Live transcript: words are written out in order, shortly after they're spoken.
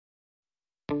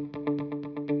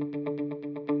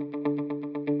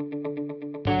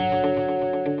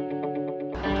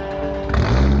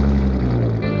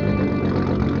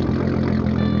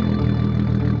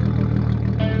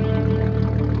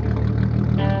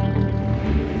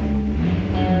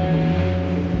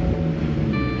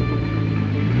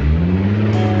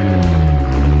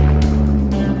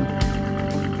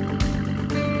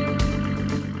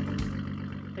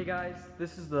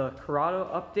this is the Corrado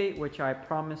update, which I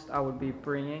promised I would be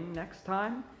bringing next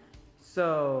time.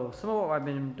 So some of what I've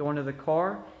been doing to the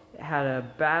car, it had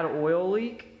a bad oil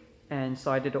leak, and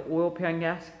so I did an oil pan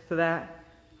gasket to that.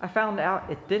 I found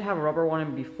out it did have a rubber one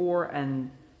in before,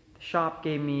 and the shop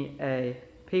gave me a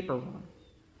paper one,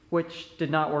 which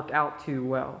did not work out too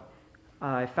well.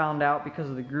 I found out because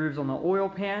of the grooves on the oil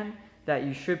pan that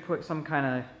you should put some kind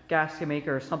of gasket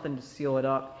maker or something to seal it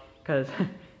up, because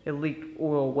it leaked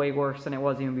oil way worse than it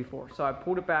was even before. So I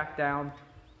pulled it back down,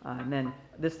 and then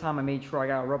this time I made sure I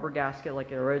got a rubber gasket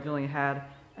like it originally had,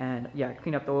 and yeah, I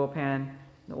cleaned up the oil pan,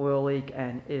 the oil leak,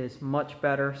 and it is much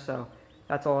better. So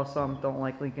that's awesome. Don't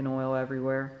like leaking oil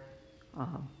everywhere.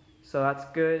 So that's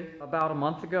good. About a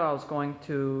month ago, I was going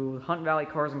to Hunt Valley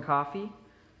Cars and Coffee,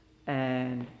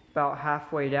 and about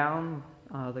halfway down,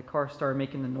 the car started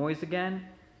making the noise again.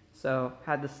 So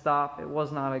had to stop. It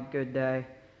was not a good day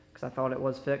because I thought it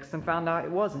was fixed and found out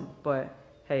it wasn't. But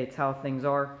hey, it's how things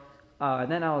are. And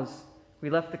then we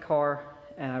left the car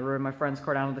and I rode my friend's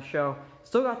car down to the show.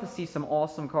 Still got to see some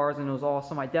awesome cars and it was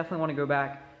awesome. I definitely want to go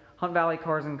back. Hunt Valley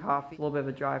Cars and Coffee. A little bit of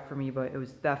a drive for me, but it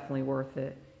was definitely worth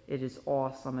it. It is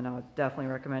awesome and I would definitely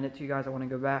recommend it to you guys. I want to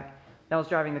go back. Then I was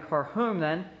driving the car home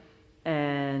then,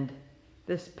 and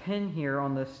this pin here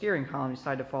on the steering column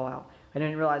decided to fall out. I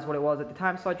didn't realize what it was at the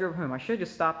time, so I drove home. I should have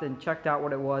just stopped and checked out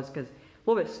what it was, because a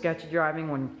little bit sketchy driving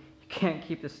when you can't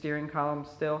keep the steering column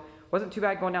still. Wasn't too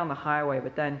bad going down the highway,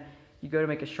 but then you go to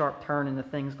make a sharp turn and the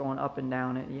thing's going up and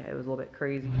down. And yeah, it was a little bit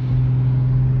crazy.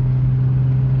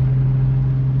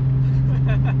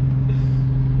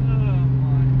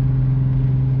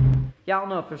 Yeah, I don't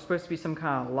know if there's supposed to be some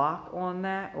kind of lock on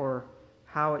that or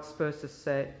how it's supposed to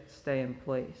stay in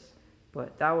place.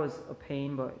 But that was a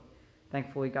pain, but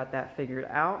thankfully got that figured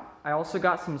out. I also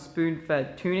got some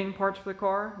spoon-fed tuning parts for the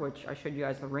car, which I showed you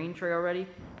guys the rain tray already.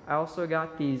 I also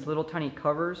got these little tiny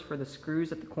covers for the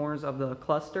screws at the corners of the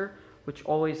cluster, which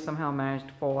always somehow managed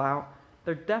to fall out.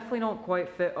 They definitely don't quite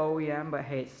fit OEM, but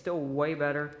hey, it's still way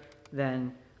better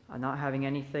than not having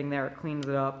anything there. It cleans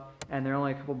it up, and they're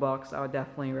only a couple bucks. I would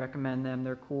definitely recommend them.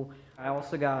 They're cool. I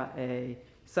also got a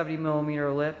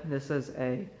 70mm lip. This is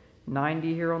a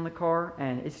 90 here on the car,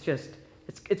 and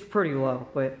it's pretty low,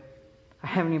 but I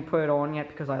haven't even put it on yet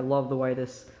because I love the way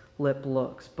this lip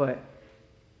looks. But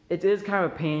it is kind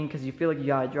of a pain because you feel like you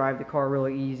gotta drive the car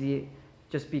really easy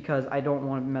just because I don't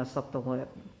want to mess up the lip.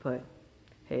 But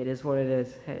hey, it is what it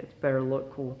is. Hey, it's better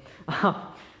look cool.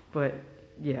 But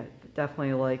yeah,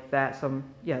 definitely like that. So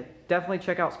yeah, definitely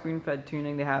check out Spoon-Fed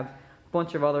Tuning. They have a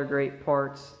bunch of other great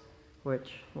parts,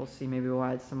 which we'll see. Maybe we'll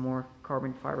add some more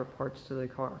carbon fiber parts to the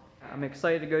car. I'm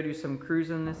excited to go do some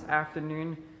cruising this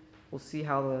afternoon. We'll see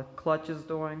how the clutch is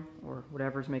doing or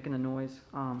whatever's making the noise.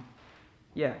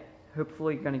 Yeah,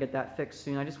 hopefully gonna get that fixed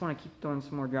soon. I just want to keep doing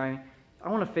some more driving. I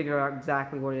want to figure out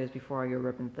exactly what it is before I go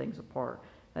ripping things apart,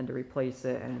 and to replace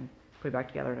it and put it back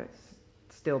together and it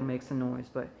still makes a noise.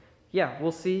 But yeah,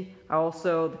 we'll see.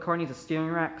 The car needs a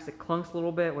steering rack because it clunks a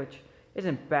little bit, which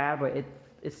isn't bad, but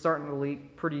it's starting to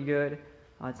leak pretty good.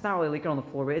 It's not really leaking on the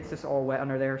floor, but it's just all wet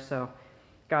under there, so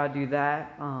gotta do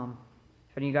that.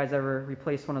 If any of you guys ever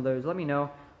replace one of those, let me know.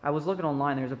 I was looking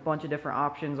online, there's a bunch of different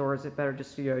options, or is it better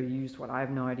just to go used one? I have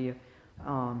no idea.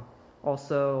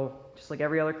 Also, just like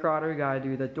every other Corrado, you gotta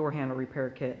do the door handle repair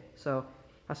kit. So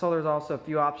I saw there's also a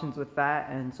few options with that,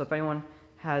 and so if anyone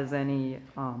has any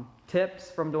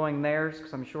tips from doing theirs,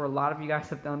 because I'm sure a lot of you guys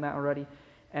have done that already,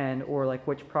 or like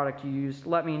which product you used,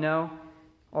 let me know.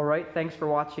 Alright, thanks for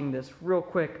watching this real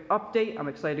quick update. I'm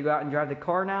excited to go out and drive the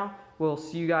car now. We'll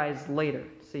see you guys later.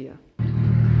 See ya.